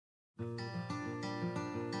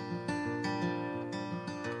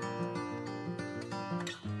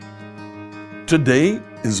Today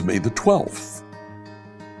is May the 12th.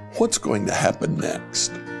 What's going to happen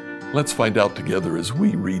next? Let's find out together as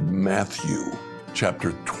we read Matthew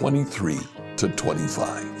chapter 23 to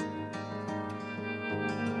 25.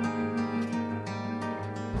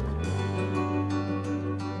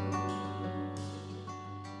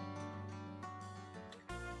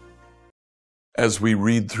 As we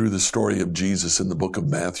read through the story of Jesus in the book of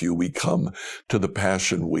Matthew, we come to the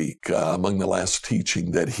Passion Week. Among the last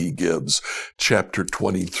teaching that he gives, chapter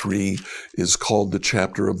 23 is called the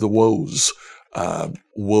chapter of the woes.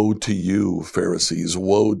 Woe to you, Pharisees,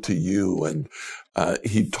 woe to you. And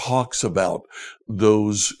he talks about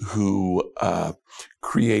those who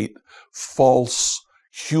create false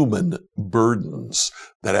human burdens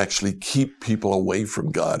that actually keep people away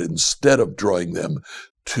from God instead of drawing them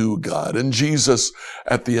to God. And Jesus,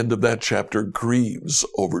 at the end of that chapter, grieves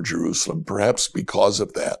over Jerusalem. Perhaps because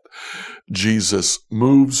of that, Jesus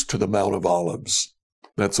moves to the Mount of Olives.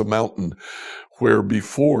 That's a mountain where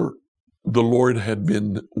before the Lord had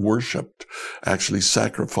been worshiped. Actually,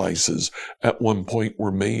 sacrifices at one point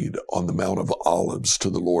were made on the Mount of Olives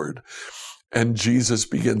to the Lord. And Jesus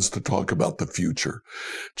begins to talk about the future.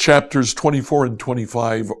 Chapters 24 and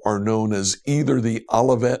 25 are known as either the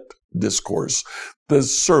Olivet Discourse, the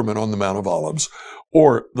Sermon on the Mount of Olives,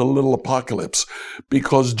 or the Little Apocalypse,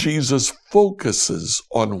 because Jesus focuses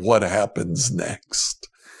on what happens next.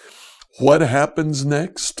 What happens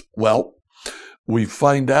next? Well, we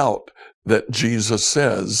find out that Jesus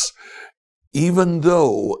says, even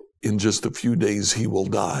though in just a few days he will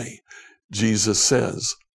die, Jesus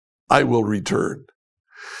says, I will return.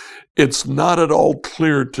 It's not at all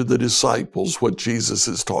clear to the disciples what Jesus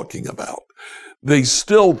is talking about. They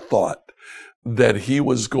still thought that he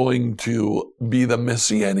was going to be the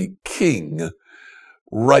Messianic king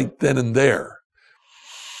right then and there.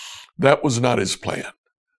 That was not his plan.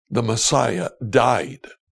 The Messiah died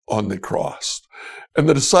on the cross, and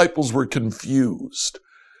the disciples were confused.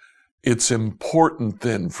 It's important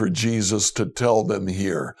then for Jesus to tell them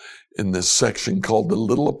here in this section called the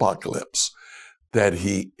Little Apocalypse that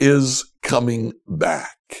he is coming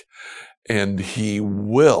back and he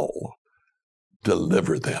will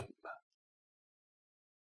deliver them.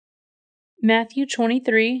 Matthew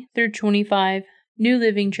 23 through 25, New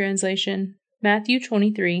Living Translation. Matthew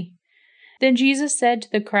 23. Then Jesus said to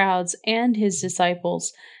the crowds and his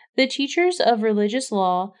disciples, the teachers of religious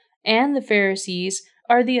law and the Pharisees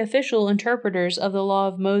are the official interpreters of the law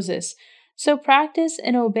of Moses. So practice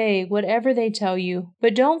and obey whatever they tell you,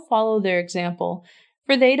 but don't follow their example,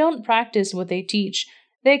 for they don't practice what they teach.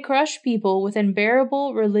 They crush people with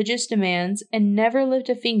unbearable religious demands and never lift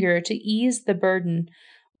a finger to ease the burden.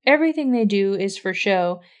 Everything they do is for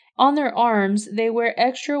show. On their arms, they wear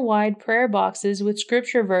extra-wide prayer boxes with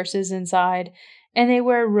scripture verses inside, and they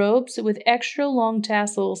wear robes with extra-long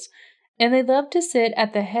tassels, and they love to sit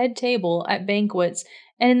at the head table at banquets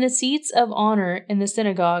and in the seats of honor in the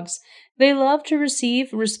synagogues. They love to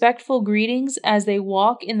receive respectful greetings as they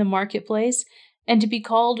walk in the marketplace and to be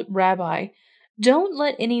called rabbi. Don't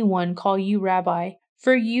let anyone call you rabbi,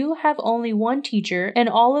 for you have only one teacher, and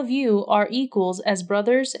all of you are equals as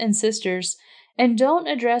brothers and sisters. And don't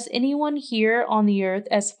address anyone here on the earth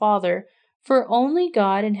as Father, for only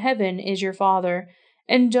God in heaven is your Father.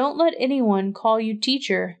 And don't let anyone call you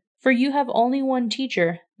teacher, for you have only one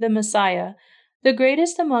teacher, the Messiah. The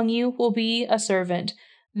greatest among you will be a servant.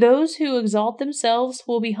 Those who exalt themselves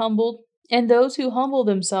will be humbled, and those who humble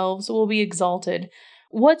themselves will be exalted.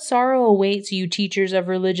 What sorrow awaits you, teachers of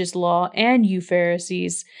religious law, and you,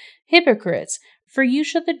 Pharisees, hypocrites! For you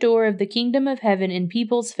shut the door of the kingdom of heaven in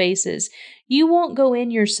people's faces. You won't go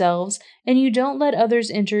in yourselves, and you don't let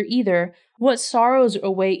others enter either. What sorrows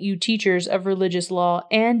await you, teachers of religious law,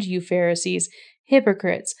 and you, Pharisees,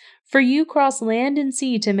 hypocrites! For you cross land and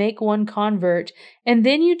sea to make one convert, and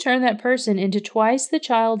then you turn that person into twice the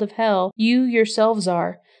child of hell you yourselves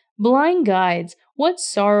are. Blind guides, what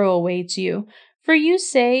sorrow awaits you! For you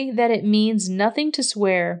say that it means nothing to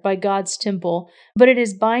swear by God's temple, but it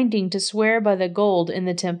is binding to swear by the gold in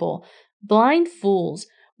the temple. Blind fools!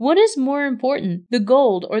 What is more important, the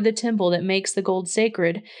gold or the temple that makes the gold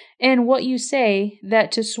sacred? And what you say,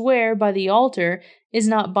 that to swear by the altar is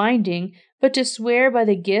not binding, but to swear by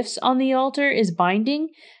the gifts on the altar is binding?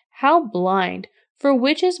 How blind! For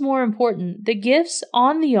which is more important, the gifts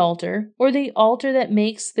on the altar or the altar that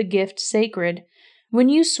makes the gift sacred? When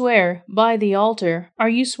you swear by the altar, are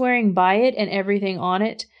you swearing by it and everything on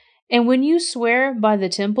it? And when you swear by the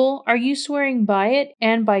temple, are you swearing by it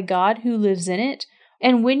and by God who lives in it?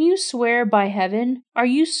 And when you swear by heaven, are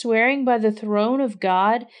you swearing by the throne of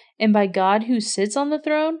God and by God who sits on the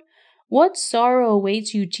throne? What sorrow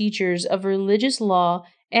awaits you, teachers of religious law,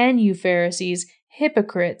 and you, Pharisees,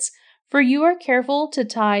 hypocrites! For you are careful to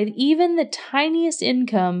tithe even the tiniest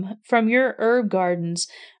income from your herb gardens,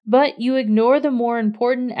 but you ignore the more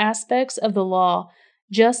important aspects of the law: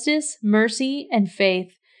 justice, mercy, and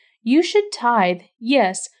faith. You should tithe,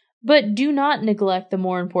 yes, but do not neglect the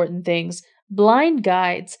more important things. Blind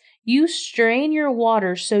guides, you strain your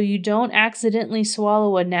water so you don't accidentally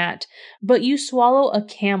swallow a gnat, but you swallow a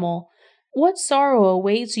camel. What sorrow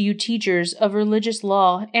awaits you, teachers of religious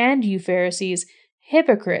law, and you, Pharisees,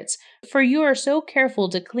 hypocrites! For you are so careful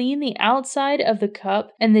to clean the outside of the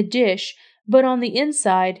cup and the dish, but on the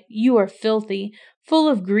inside you are filthy, full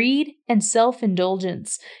of greed and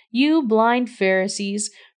self-indulgence. You blind Pharisees,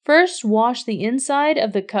 first wash the inside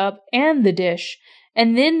of the cup and the dish,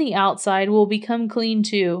 and then the outside will become clean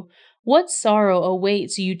too. What sorrow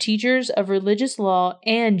awaits you, teachers of religious law,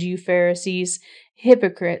 and you, Pharisees,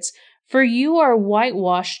 hypocrites! For you are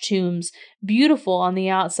whitewashed tombs, beautiful on the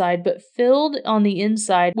outside, but filled on the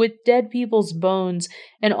inside with dead people's bones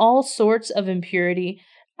and all sorts of impurity.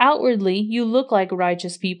 Outwardly, you look like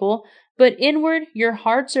righteous people, but inward, your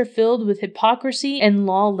hearts are filled with hypocrisy and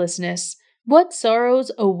lawlessness. What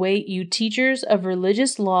sorrows await you, teachers of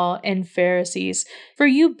religious law and Pharisees! For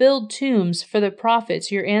you build tombs for the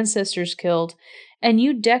prophets your ancestors killed, and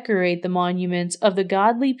you decorate the monuments of the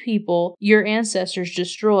godly people your ancestors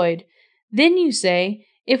destroyed. Then you say,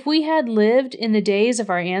 if we had lived in the days of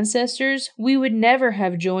our ancestors, we would never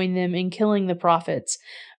have joined them in killing the prophets.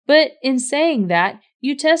 But in saying that,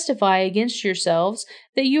 you testify against yourselves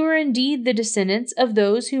that you are indeed the descendants of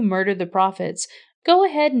those who murdered the prophets. Go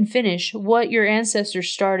ahead and finish what your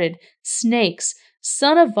ancestors started. Snakes,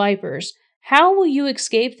 son of vipers, how will you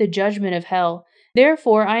escape the judgment of hell?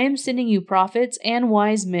 Therefore I am sending you prophets and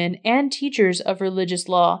wise men and teachers of religious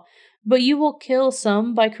law. But you will kill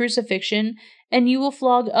some by crucifixion, and you will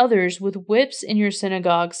flog others with whips in your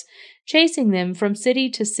synagogues, chasing them from city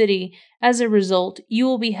to city. As a result, you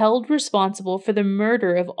will be held responsible for the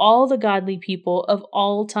murder of all the godly people of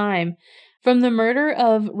all time, from the murder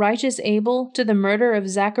of righteous Abel to the murder of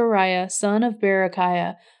Zechariah, son of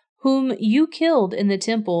Berechiah, whom you killed in the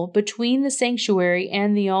temple between the sanctuary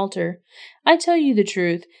and the altar. I tell you the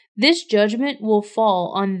truth, this judgment will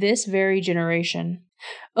fall on this very generation.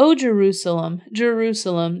 O Jerusalem,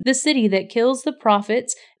 Jerusalem, the city that kills the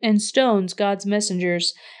prophets and stones God's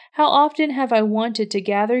messengers, how often have I wanted to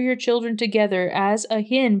gather your children together as a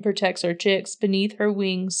hen protects her chicks beneath her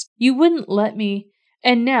wings. You wouldn't let me.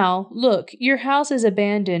 And now, look, your house is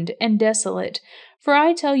abandoned and desolate. For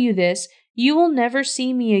I tell you this, you will never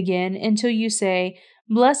see me again until you say,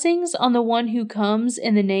 Blessings on the one who comes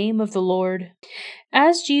in the name of the Lord.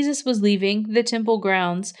 As Jesus was leaving the temple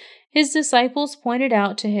grounds, his disciples pointed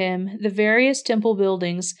out to him the various temple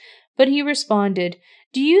buildings, but he responded,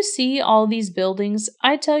 Do you see all these buildings?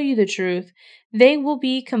 I tell you the truth, they will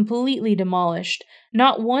be completely demolished.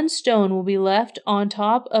 Not one stone will be left on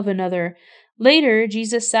top of another. Later,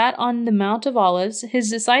 Jesus sat on the Mount of Olives. His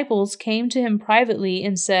disciples came to him privately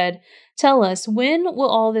and said, Tell us, when will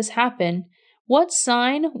all this happen? What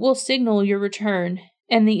sign will signal your return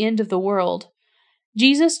and the end of the world?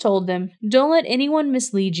 Jesus told them, Don't let anyone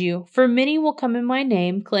mislead you, for many will come in my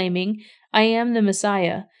name, claiming, I am the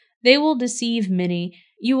Messiah. They will deceive many.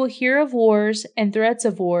 You will hear of wars and threats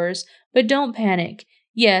of wars, but don't panic.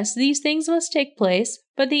 Yes, these things must take place,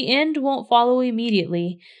 but the end won't follow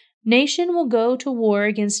immediately. Nation will go to war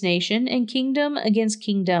against nation, and kingdom against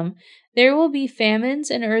kingdom. There will be famines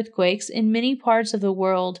and earthquakes in many parts of the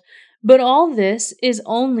world. But all this is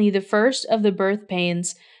only the first of the birth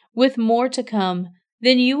pains, with more to come.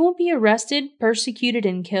 Then you will be arrested, persecuted,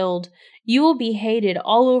 and killed. You will be hated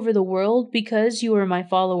all over the world because you are my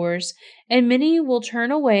followers, and many will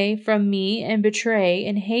turn away from me and betray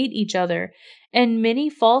and hate each other, and many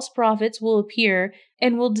false prophets will appear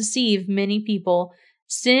and will deceive many people.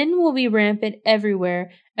 Sin will be rampant everywhere,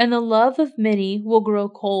 and the love of many will grow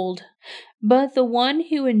cold. But the one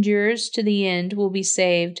who endures to the end will be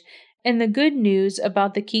saved, and the good news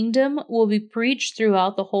about the kingdom will be preached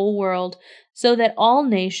throughout the whole world, so that all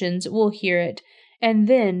nations will hear it, and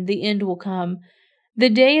then the end will come. The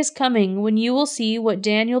day is coming when you will see what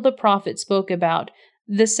Daniel the prophet spoke about,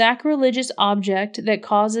 the sacrilegious object that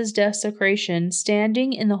causes desecration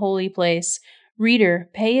standing in the holy place. Reader,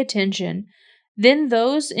 pay attention. Then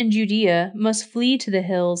those in Judea must flee to the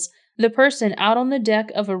hills. The person out on the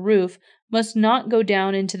deck of a roof must not go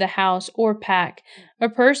down into the house or pack. A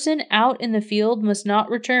person out in the field must not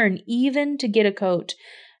return even to get a coat.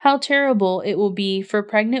 How terrible it will be for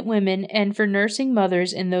pregnant women and for nursing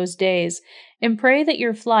mothers in those days, and pray that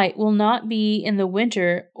your flight will not be in the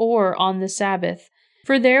winter or on the Sabbath.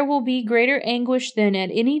 For there will be greater anguish than at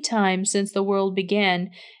any time since the world began,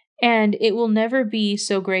 and it will never be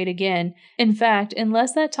so great again. In fact,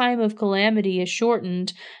 unless that time of calamity is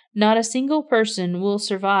shortened, not a single person will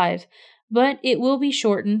survive. But it will be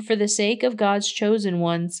shortened for the sake of God's chosen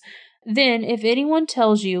ones. Then, if anyone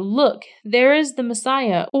tells you, "Look, there is the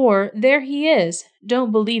Messiah," or "There he is,"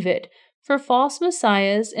 don't believe it. For false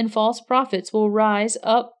messiahs and false prophets will rise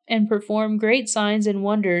up and perform great signs and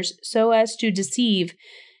wonders so as to deceive,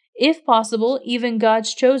 if possible, even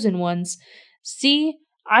God's chosen ones. See,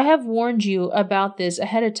 I have warned you about this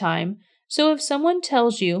ahead of time. So if someone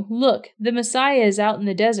tells you, "Look, the Messiah is out in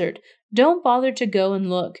the desert," don't bother to go and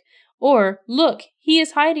look. Or, "Look, he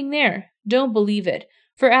is hiding there." Don't believe it.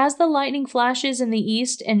 For as the lightning flashes in the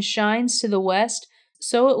east and shines to the west,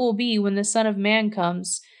 so it will be when the Son of Man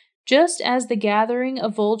comes. Just as the gathering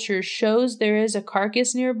of vultures shows there is a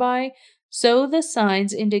carcass nearby, so the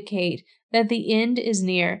signs indicate that the end is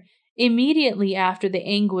near. Immediately after the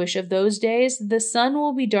anguish of those days, the sun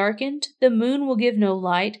will be darkened, the moon will give no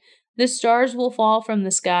light, the stars will fall from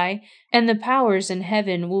the sky, and the powers in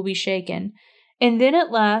heaven will be shaken. And then at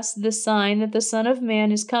last the sign that the Son of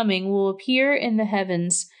Man is coming will appear in the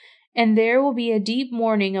heavens, and there will be a deep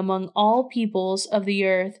mourning among all peoples of the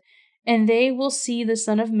earth, and they will see the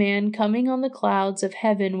Son of Man coming on the clouds of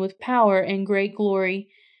heaven with power and great glory.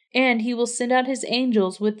 And he will send out his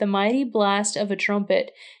angels with the mighty blast of a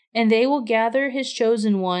trumpet, and they will gather his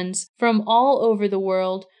chosen ones from all over the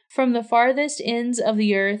world, from the farthest ends of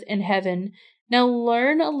the earth and heaven. Now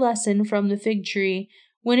learn a lesson from the fig tree.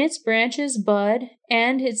 When its branches bud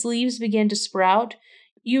and its leaves begin to sprout,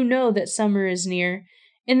 you know that summer is near.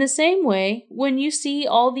 In the same way, when you see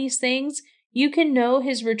all these things, you can know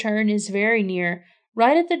his return is very near,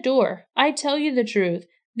 right at the door. I tell you the truth.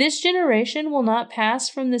 This generation will not pass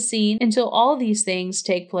from the scene until all these things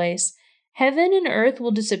take place. Heaven and earth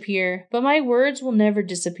will disappear, but my words will never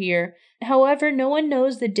disappear. However, no one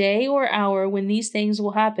knows the day or hour when these things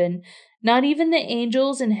will happen, not even the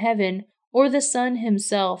angels in heaven or the Son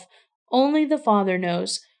himself. Only the Father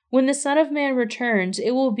knows. When the Son of Man returns,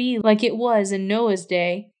 it will be like it was in Noah's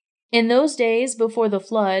day. In those days before the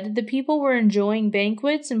flood, the people were enjoying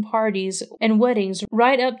banquets and parties and weddings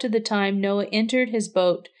right up to the time Noah entered his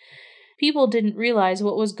boat. People didn't realize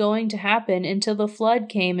what was going to happen until the flood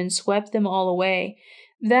came and swept them all away.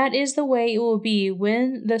 That is the way it will be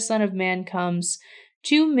when the Son of Man comes.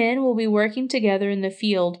 2 men will be working together in the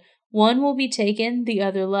field. One will be taken, the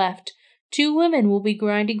other left. 2 women will be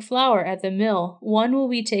grinding flour at the mill. One will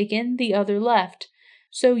be taken, the other left.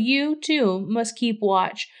 So you, too, must keep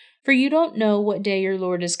watch, for you don't know what day your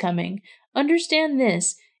Lord is coming. Understand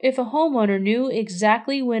this. If a homeowner knew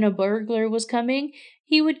exactly when a burglar was coming,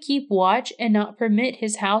 he would keep watch and not permit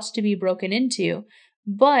his house to be broken into.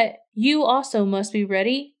 But you also must be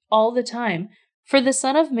ready all the time, for the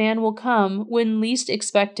Son of Man will come when least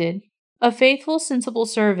expected. A faithful, sensible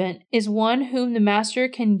servant is one whom the master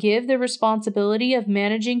can give the responsibility of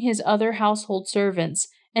managing his other household servants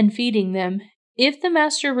and feeding them. If the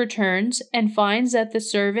master returns and finds that the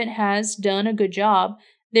servant has done a good job,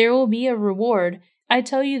 there will be a reward. I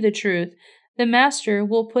tell you the truth. The master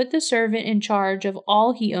will put the servant in charge of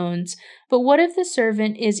all he owns. But what if the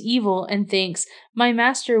servant is evil and thinks, "My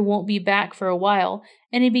master won't be back for a while,"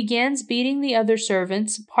 and he begins beating the other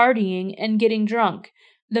servants, partying, and getting drunk?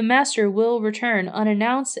 The master will return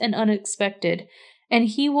unannounced and unexpected, and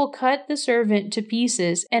he will cut the servant to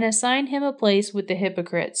pieces and assign him a place with the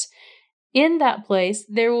hypocrites. In that place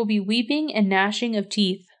there will be weeping and gnashing of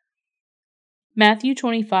teeth. Matthew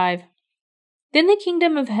 25. Then the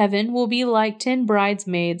kingdom of heaven will be like 10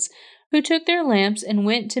 bridesmaids, who took their lamps and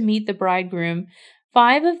went to meet the bridegroom.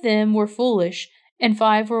 5 of them were foolish, and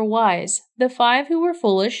 5 were wise. The 5 who were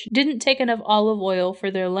foolish didn't take enough olive oil for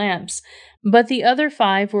their lamps, but the other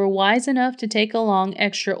 5 were wise enough to take along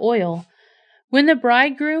extra oil. When the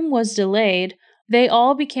bridegroom was delayed, they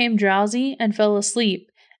all became drowsy and fell asleep.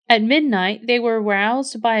 At midnight they were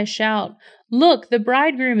roused by a shout, "Look, the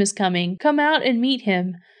bridegroom is coming! Come out and meet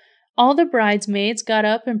him!" All the bridesmaids got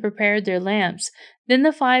up and prepared their lamps. Then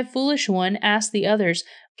the 5 foolish ones asked the others,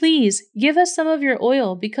 "Please, give us some of your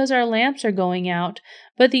oil, because our lamps are going out."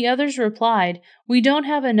 But the others replied, "We don't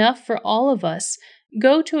have enough for all of us.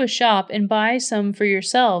 Go to a shop and buy some for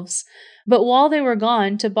yourselves." But while they were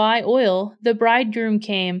gone to buy oil, the bridegroom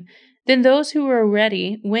came. Then those who were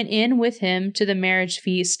ready went in with him to the marriage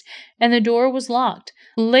feast, and the door was locked.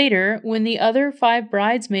 Later, when the other 5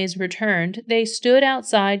 bridesmaids returned, they stood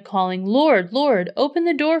outside calling, "Lord, Lord, open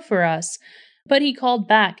the door for us." But he called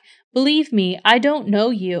back, "Believe me, I don't know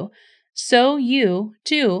you. So you,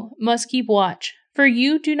 too, must keep watch, for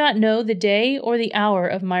you do not know the day or the hour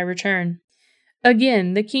of my return."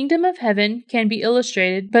 Again, the kingdom of heaven can be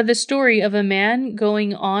illustrated by the story of a man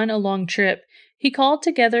going on a long trip. He called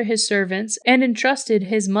together his servants and entrusted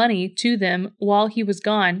his money to them while he was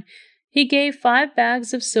gone. He gave 5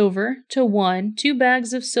 bags of silver to one, 2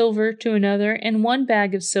 bags of silver to another, and 1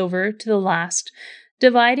 bag of silver to the last,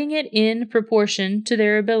 dividing it in proportion to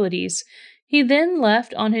their abilities. He then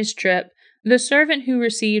left on his trip. The servant who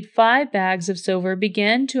received 5 bags of silver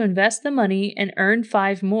began to invest the money and earned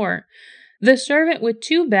 5 more. The servant with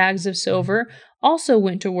 2 bags of silver also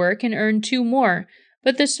went to work and earned 2 more.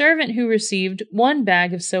 But the servant who received 1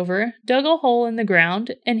 bag of silver dug a hole in the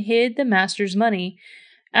ground and hid the master's money.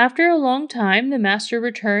 After a long time, the master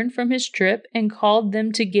returned from his trip and called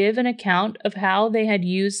them to give an account of how they had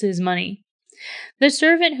used his money. The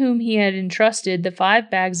servant whom he had entrusted the 5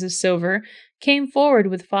 bags of silver came forward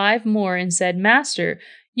with 5 more and said, "Master,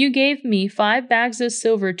 you gave me 5 bags of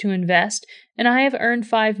silver to invest, and I have earned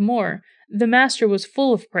 5 more." The master was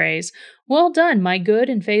full of praise. "Well done, my good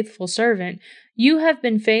and faithful servant. You have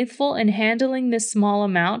been faithful in handling this small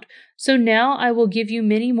amount, so now I will give you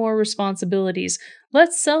many more responsibilities.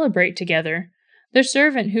 Let's celebrate together." The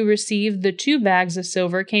servant who received the 2 bags of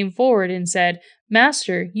silver came forward and said,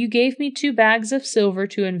 "Master, you gave me 2 bags of silver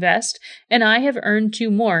to invest, and I have earned 2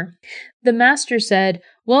 more." The master said,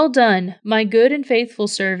 "Well done, my good and faithful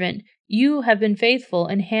servant. You have been faithful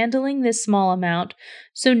in handling this small amount,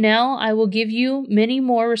 so now I will give you many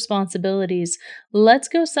more responsibilities. Let's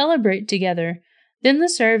go celebrate together." Then the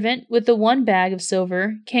servant with the 1 bag of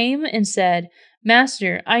silver came and said,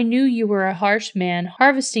 "Master, I knew you were a harsh man,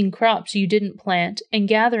 harvesting crops you didn't plant and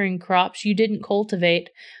gathering crops you didn't cultivate.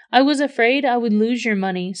 I was afraid I would lose your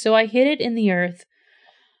money, so I hid it in the earth.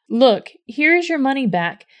 Look, here is your money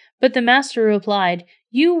back." But the master replied,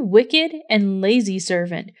 "You wicked and lazy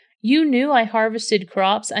servant. You knew I harvested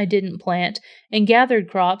crops I didn't plant and gathered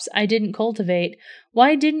crops I didn't cultivate.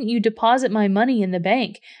 Why didn't you deposit my money in the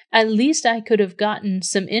bank? At least I could have gotten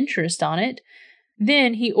some interest on it."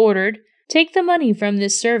 Then he ordered, "Take the money from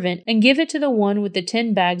this servant and give it to the one with the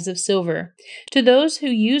 10 bags of silver. To those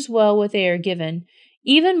who use well what they are given,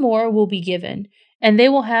 even more will be given, and they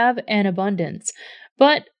will have an abundance.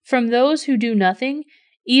 But from those who do nothing,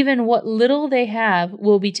 even what little they have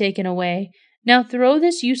will be taken away. Now throw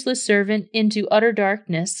this useless servant into utter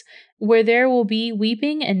darkness, where there will be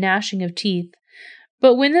weeping and gnashing of teeth.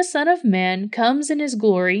 But when the Son of Man comes in his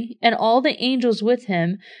glory, and all the angels with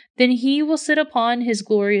him, then he will sit upon his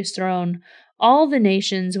glorious throne. All the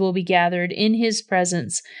nations will be gathered in his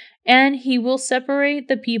presence, and he will separate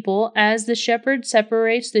the people as the shepherd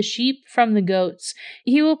separates the sheep from the goats.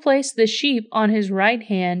 He will place the sheep on his right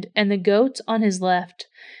hand and the goats on his left.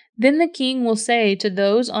 Then the king will say to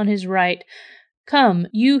those on his right, 'Come,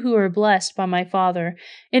 you who are blessed by my Father,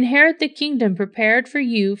 inherit the kingdom prepared for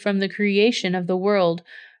you from the creation of the world.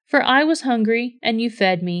 For I was hungry, and you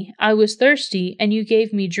fed me. I was thirsty, and you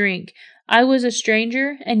gave me drink. I was a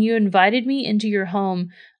stranger, and you invited me into your home.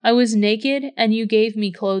 I was naked, and you gave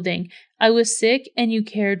me clothing. I was sick, and you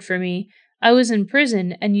cared for me. I was in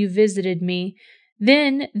prison, and you visited me.'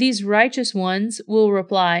 Then these righteous ones will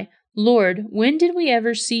reply, 'Lord, when did we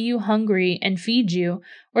ever see you hungry and feed you,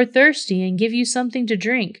 or thirsty and give you something to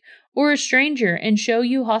drink, or a stranger and show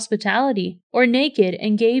you hospitality, or naked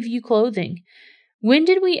and gave you clothing? When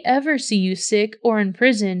did we ever see you sick or in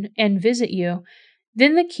prison and visit you?'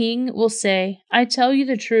 Then the king will say, 'I tell you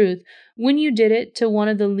the truth, when you did it to one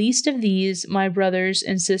of the least of these, my brothers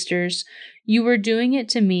and sisters, you were doing it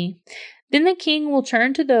to me.' Then the king will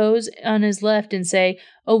turn to those on his left and say,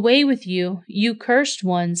 'Away with you, you cursed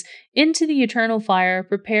ones, into the eternal fire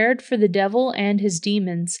prepared for the devil and his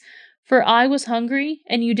demons. For I was hungry,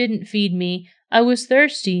 and you didn't feed me. I was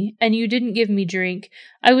thirsty, and you didn't give me drink.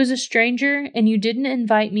 I was a stranger, and you didn't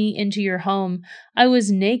invite me into your home. I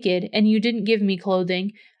was naked, and you didn't give me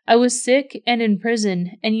clothing. I was sick and in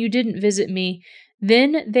prison, and you didn't visit me.'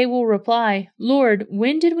 Then they will reply, 'Lord,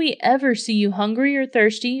 when did we ever see you hungry or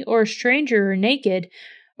thirsty, or a stranger or naked,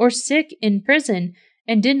 or sick in prison,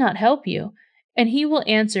 and did not help you?' And he will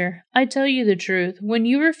answer, 'I tell you the truth, when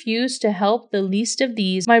you refused to help the least of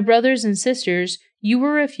these, my brothers and sisters, you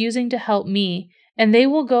were refusing to help me.' And they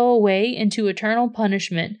will go away into eternal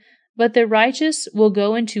punishment, but the righteous will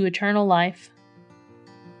go into eternal life."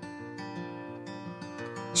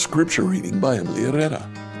 Scripture reading by Emily Herrera.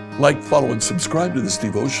 Like, follow, and subscribe to this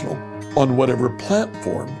devotional on whatever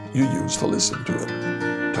platform you use to listen to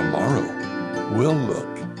it. Tomorrow, we'll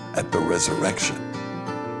look at the resurrection.